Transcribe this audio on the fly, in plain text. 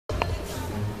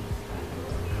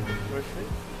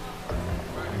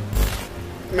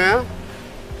Ma'am?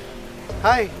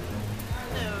 Hi.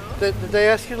 No. Did they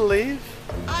ask you to leave?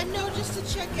 No, just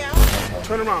to check out.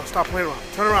 Turn around. Stop playing around.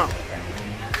 Turn around.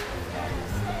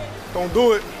 Don't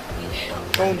do it.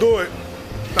 Don't do it.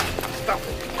 Stop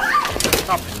it.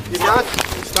 Stop it. You not?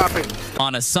 Stop it.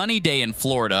 On a sunny day in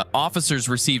Florida, officers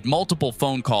received multiple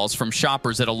phone calls from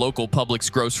shoppers at a local Publix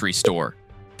grocery store.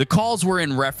 The calls were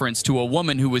in reference to a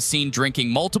woman who was seen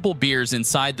drinking multiple beers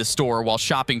inside the store while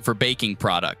shopping for baking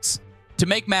products. To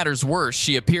make matters worse,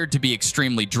 she appeared to be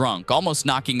extremely drunk, almost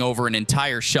knocking over an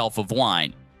entire shelf of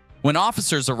wine. When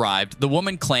officers arrived, the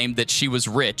woman claimed that she was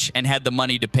rich and had the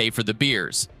money to pay for the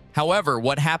beers. However,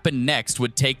 what happened next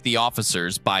would take the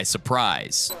officers by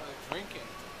surprise. Drinking,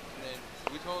 and then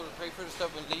we told her to pay for the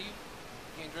stuff and leave.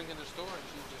 You can't drink in the store, and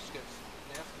she just gets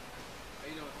nasty. How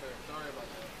you doing, sir? Sorry about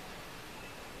that.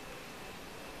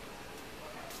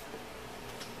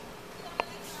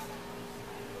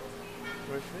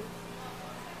 Where's she?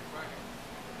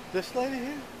 This lady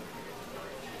here?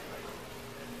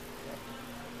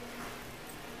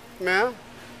 Ma'am?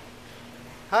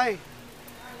 Hi. No.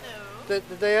 Did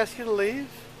they ask you to leave?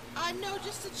 No,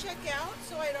 just to check out.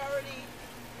 So I'd already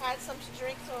had some to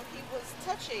drink, so he was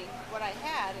touching what I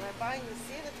had, and I'm buying the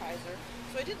sanitizer,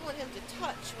 so I didn't want him to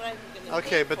touch what I'm going to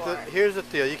Okay, but here's the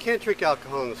deal. You can't drink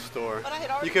alcohol in the store. But I had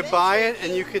already You could been buy it, drinking.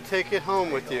 and you could take it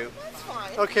home with you. That's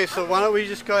fine. Okay, so why don't we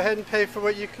just go ahead and pay for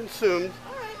what you consumed?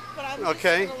 All right, but I'm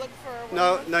Okay. just going to look for one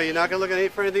No, more no, you're not going to look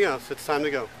at for anything else. It's time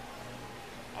to go.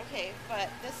 Okay, but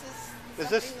this is Is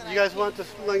this, something that you I guys want this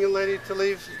young lady to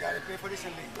leave? You gotta pay for this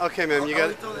and leave. Okay, ma'am, you got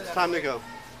it. It's time to go.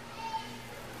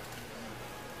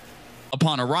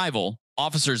 Upon arrival,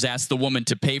 officers asked the woman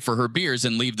to pay for her beers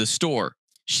and leave the store.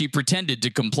 She pretended to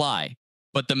comply,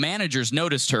 but the managers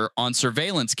noticed her on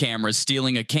surveillance cameras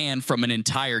stealing a can from an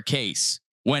entire case.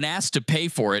 When asked to pay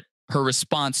for it, her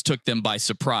response took them by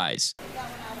surprise.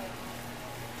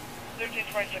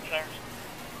 1326 hours.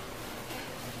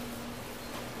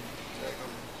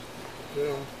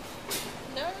 No.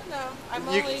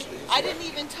 I didn't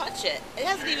even touch it. It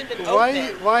hasn't even been Why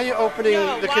opened. are you opening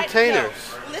the containers?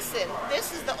 No. Listen,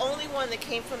 this is the only one that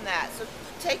came from that. So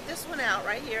take this one out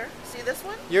right here. See this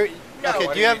one? No.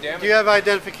 Okay, do you have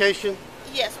identification?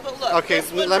 Yes, but look. Okay,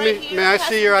 this one let me. right here May I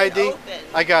see your hasn't been ID? opened.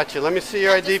 I got you. Let me see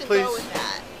your That ID, doesn't please. go with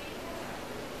that.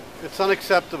 It's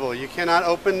unacceptable. You cannot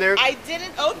open there. I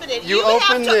didn't open it. You would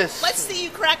have opened to- this. Let's see you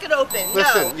crack it open.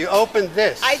 Listen, No. you opened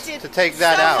this I did. to take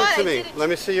that So out. what? To I me. did it- Let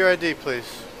me see your ID, please.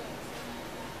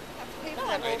 Pay for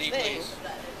that whole ID, thing. please.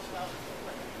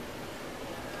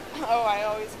 Oh, I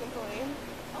always complain.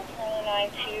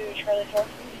 492 Charlie 4.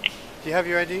 Do you have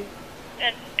your ID?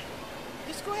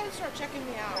 Just go ahead and start checking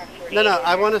me out. No,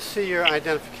 I want to see your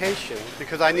identification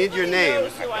because I need your Nobody name.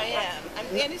 knows who I am.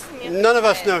 I'm Andy Smith. None of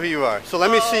us know who you are. So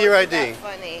let me see your ID. Isn't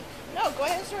that funny? No, go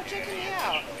ahead and start checking me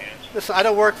out. Listen, I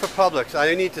don't work for Publix.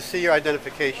 I need to see your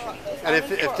identification. And if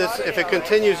it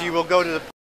continues, you will go to the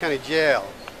county jail.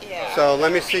 Yeah. So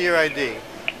let me see your ID.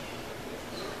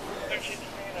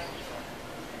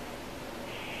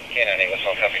 Canine, what's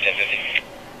on copy 1050?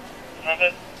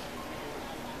 Nothing.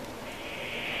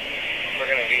 We're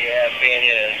going to be paying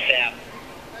you a staff.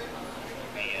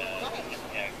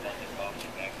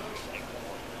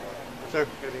 Sir?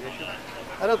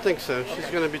 I don't think so. She's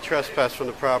going to be trespassed from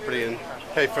the property and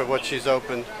pay for what she's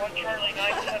opened. 1 Charlie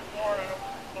 974.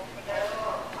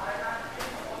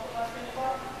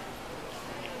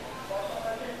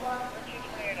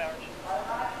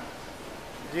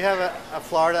 Do you have a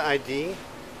Florida ID?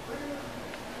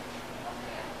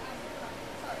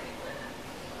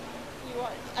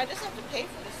 I just have to pay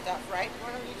for this stuff, right?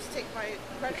 Why don't you just take my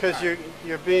credit Because card?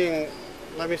 you're being.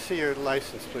 Let me see your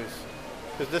license, please.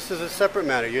 Because this is a separate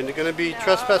matter. You're going to be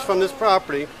trespassed from this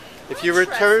property. If you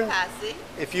return, Trespassing.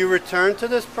 if you return to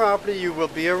this property, you will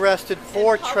be arrested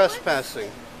for Publix? trespassing.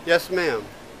 Yes, ma'am.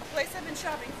 A place I've been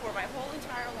shopping for my whole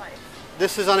entire life.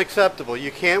 This is unacceptable.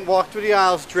 You can't walk through the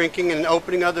aisles drinking and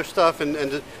opening other stuff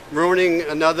and ruining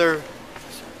another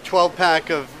 12-pack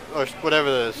of or whatever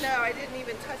it is. No, I didn't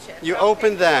even touch it. You I'll pay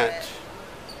opened for that.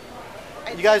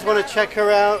 it. You guys want not to check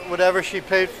her out, whatever she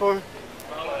paid for?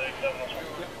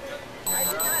 I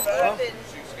did not open.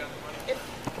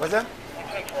 What's that?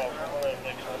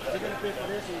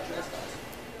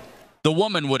 The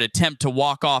woman would attempt to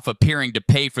walk off appearing to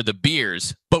pay for the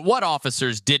beers, but what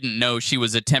officers didn't know she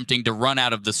was attempting to run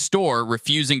out of the store,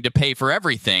 refusing to pay for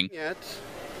everything. Yet.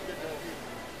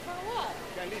 For what?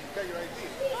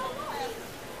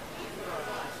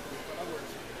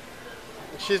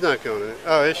 She's not going in.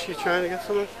 Oh, is she trying to get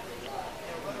someone?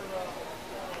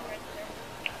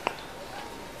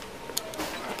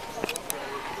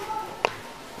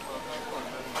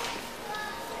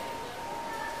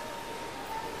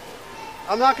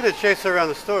 I'm not going to chase her around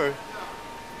the store.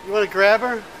 You want to grab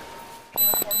her?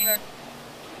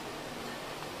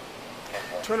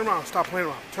 Turn around. Stop playing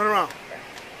around. Turn around.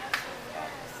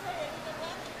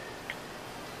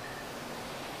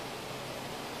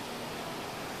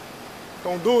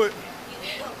 Don't do it.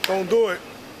 Don't do it.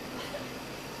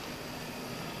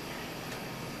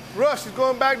 Russ, he's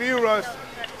going back to you, Russ.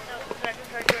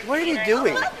 What are you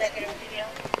doing?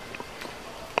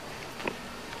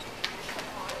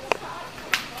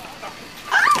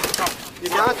 You're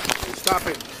not. Stop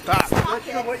it. Stop. I'm not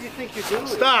sure what you think you're doing.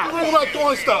 Stop. What about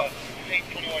throwing stuff?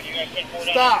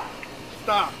 Stop.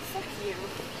 Stop.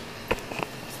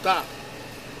 Stop.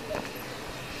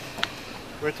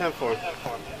 We're 10-4.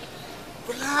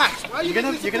 Relax. Why are you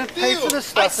You're gonna pay for this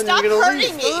stuff and Stop you're gonna hurting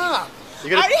leave. me. Stop. You're I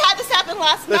gonna, already had this happen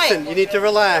last listen, night. you need to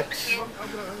relax.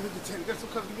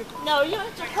 No, you don't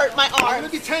have to hurt my I'm arm. gonna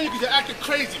detain you because you're acting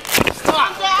crazy. Calm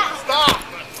Stop. down.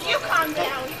 Stop. You calm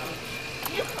down.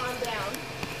 You calm down.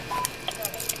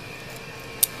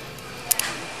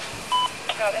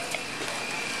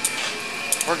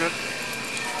 We're good.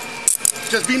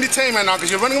 Just being detained right now because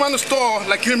you're running around the store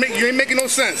like you ain't making no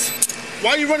sense.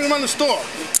 Why are you running around the store?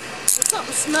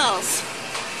 Something smells.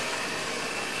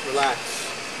 Relax.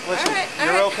 Listen, All right,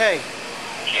 you're okay.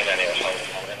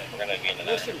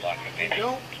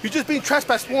 You're just being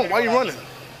trespassed for. Why are you running?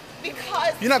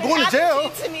 Because You're not going to it jail.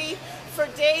 happened to me for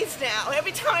days now.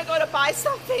 Every time I go to buy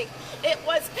something, it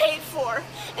was paid for.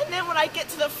 And then when I get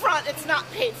to the front, it's not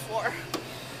paid for.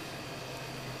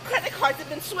 Credit cards have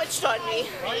been switched on me.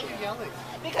 Why are you yelling?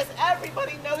 Because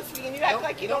everybody knows me and you act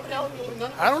like you don't know me.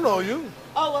 I don't know you.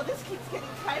 Oh, well, this keeps getting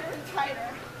tighter and tighter.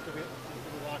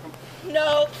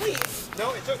 No, please.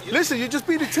 No, it's okay. Listen, you're just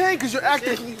being detained because you're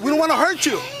acting. We don't want to hurt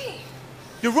you. Hey,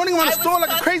 You're running around the I was store like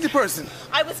a gonna- crazy person.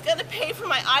 I was going to pay for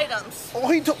my items. Oh,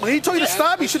 when he told you to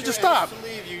stop, you should have just stopped. To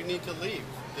leave, you need to leave.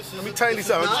 Let me tighten these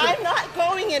up. I'm not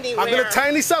going anywhere. I'm going to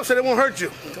tighten these up so they won't hurt you.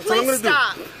 That's what I'm going Please to do.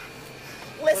 stop.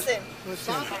 Listen.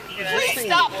 Please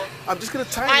stop. I'm just going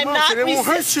to tighten I'm them up so not they won't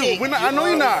hurt you. resisting. I know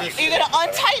you're not. Are you going to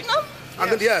untighten them? I'm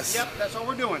gonna, yes. Yep, that's all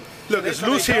we're doing. Look, it's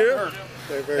loose here.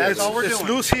 That's all we're It's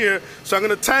doing. loose here, so I'm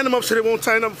gonna tighten them up so they won't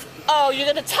tighten up. Oh, you're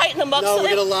going to tighten them up No, so we're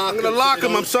they... gonna lock I'm gonna lock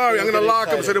them. I'm sorry. I'm gonna lock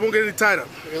them so they won't get any tighter.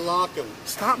 We're gonna lock them.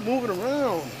 Stop moving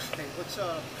around. Okay, let's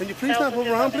Can you please not move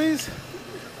around, please?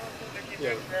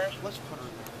 Yeah. let's put her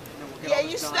in there. And then we'll get Yeah, all you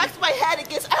this done. smacked my head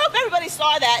against... I hope everybody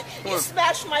saw that. You on.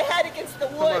 smashed my head against the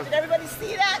on. wood. Did everybody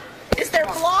see that? Is there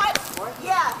blood?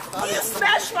 Yeah. You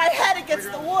smashed my head against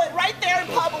the wood right there in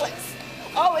Publix.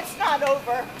 Oh, it's not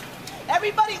over.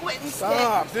 Everybody witnessed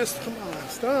Stop. it. Just come on.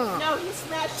 Stop. No, he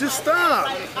smashed Just my stop.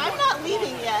 head. I'm not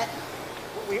leaving yet.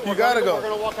 You gotta go. We're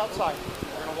gonna walk outside.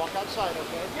 We're gonna walk outside,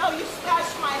 okay? No, you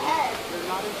smashed my head. You're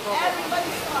not in trouble.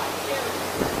 Everybody saw it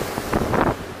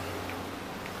too.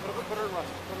 Put her in rest.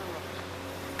 Put her in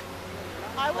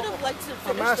rest. I would have liked to I'm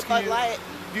finish the asking Bud you. Light.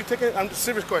 Do you take it? I'm a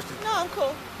serious question. No, I'm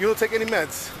cool. You don't take any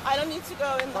meds? I don't need to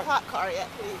go in the hot car yet,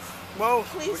 please. Well,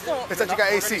 Please don't. it's that you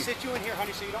got We're AC. gonna sit you in here,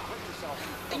 honey, so you don't hurt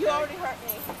yourself. You already hurt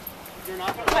me. You're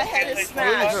not gonna My head is Really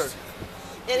smashed. hurt.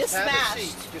 It is Have a smashed.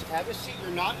 seat. Just have a seat.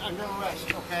 You're not under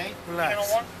arrest, okay?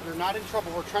 Relax. You're not in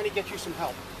trouble. We're trying to get you some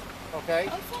help, okay?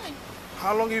 I'm fine.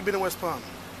 How long have you been in West Palm?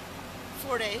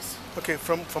 4 days. Okay,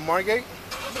 from Margate?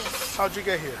 Yes. How'd you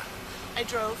get here? I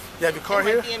drove. You have your car in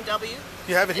my here? BMW.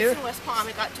 You have it It's here? in West Palm.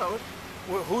 It got towed.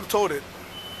 Who told it?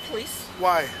 Police.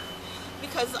 Why?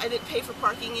 Because I didn't pay for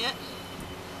parking yet.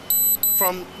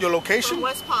 From your location? From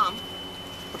West Palm.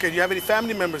 Okay, do you have any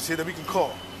family members here that we can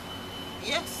call?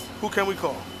 Yes. Who can we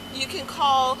call? You can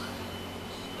call.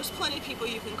 There's plenty of people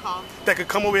you can call. That could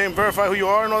come over here and verify who you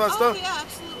are and all that Oh, stuff? yeah,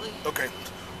 absolutely. Okay.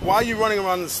 Why are you running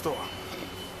around the store?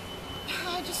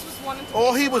 I just was wanting to.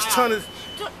 All get he some was out. trying to...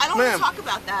 I don't want Ma'am. to talk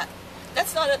about that.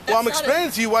 That's not a. That's Well, I'm not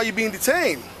explaining to you why you're being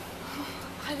detained.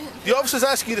 I didn't. The officer's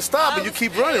asking you to stop I and you was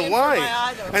keep paying running. for Why? my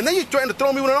items. And then you threaten to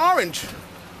throw me with an orange.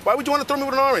 Why would you want to throw me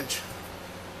with an orange?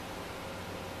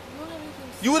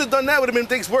 You would have done that, would have made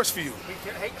things worse for you.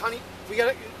 Hey, honey, we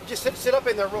gotta just sit up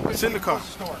in there real quick. Sit in the car.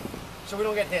 Close the door, so we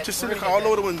don't get hit. Just sit We're in the gonna car, get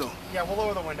I'll lower the hit. window. Yeah, we'll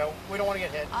lower the window. We don't want to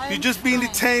get hit. You're just being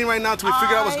detained right now until we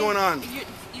figure out what's going on.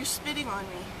 You're spitting on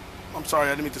me. I'm sorry,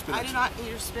 I didn't mean to spit I at do you. not need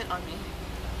your spit on me.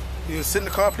 You can sit in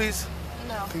the car, please?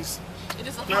 No. Please. It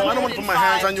is No, I don't want to put my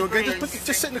hands on you again. 105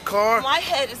 Just sit in the car. My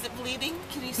head, is it bleeding?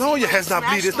 Can you see? No, your where head's you not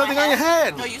bleeding. There's smashed my nothing on your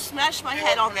head. No, you smashed my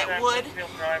head on that wood.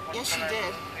 Yes, you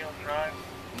did.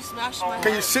 You smashed my Can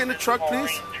head. you sit in the truck,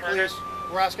 please? Please,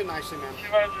 we're asking nicely, ma'am.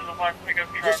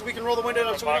 Just so we can roll the window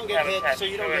down so we don't get hit. So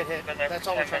you don't get hit. That's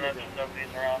all we're trying to do.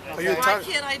 Are you Why tired?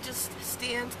 can't I just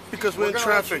stand? Because we're in gonna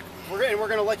let traffic. you- We're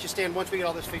gonna let you stand once we get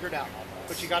all this figured out.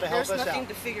 but you got to help There's us nothing out.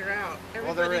 to figure out.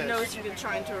 Well, there Everybody is. knows you've been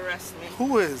trying to arrest me.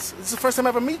 Who is? This is the first time I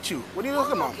ever meet you. What are you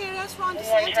talking about? Okay, that's Ron 1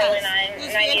 Charlie DeSantis. 9,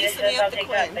 Who's 9 being units, Samantha I'll take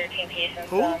that Quinn. 13 patients.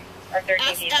 Who? Or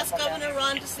 13 people. Ask Governor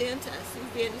Ron DeSantis who's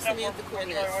being Samantha Quinn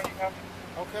is.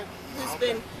 Okay. Who's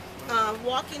been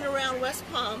walking around West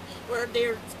Palm where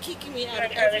they're kicking me out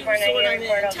of Charlie every resort I'm in,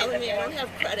 report, telling me I don't have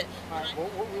credit. All right. Well,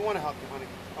 we want to help you, honey.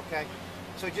 Okay.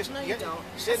 So just No, you don't.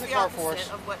 sit in That's the car for opposite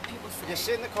us. of what people say. Just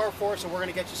sit in the car for us, and we're going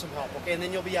to get you some help. Okay, and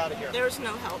then you'll be out of here. There's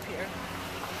no help here.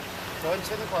 Go ahead and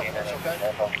sit in the car for us.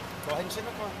 Okay. Go ahead and sit in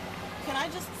the car. Can I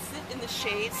just sit in the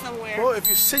shade somewhere? Well, if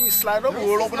you sit, you slide over,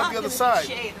 we'll open up the other side.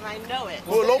 Shade, and I know it.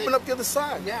 We'll open up the other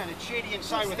side. Yeah, and it's shady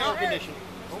inside with air not- conditioning.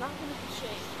 It's not going to be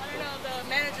shade. I don't know, the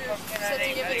manager said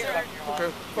to give it to her.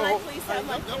 Okay. Can I please have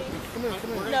my things? Come here,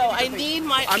 come here. No, I need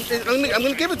my I'm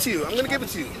gonna give it to you. I'm gonna give it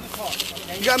to you.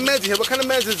 You got meds here. What kind of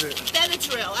meds is it?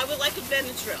 Benadryl. I would like a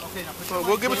Benadryl. Well,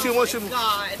 we'll give it to you once you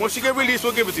God. get released.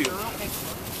 We'll give it to you.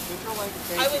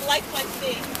 I would like my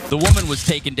thing. The woman was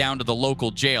taken down to the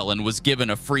local jail and was given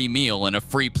a free meal and a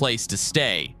free place to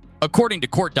stay. According to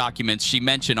court documents, she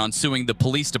mentioned on suing the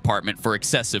police department for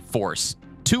excessive force.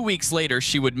 2 weeks later,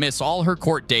 she would miss all her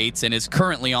court dates and is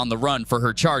currently on the run for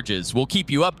her charges. We'll keep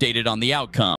you updated on the outcome.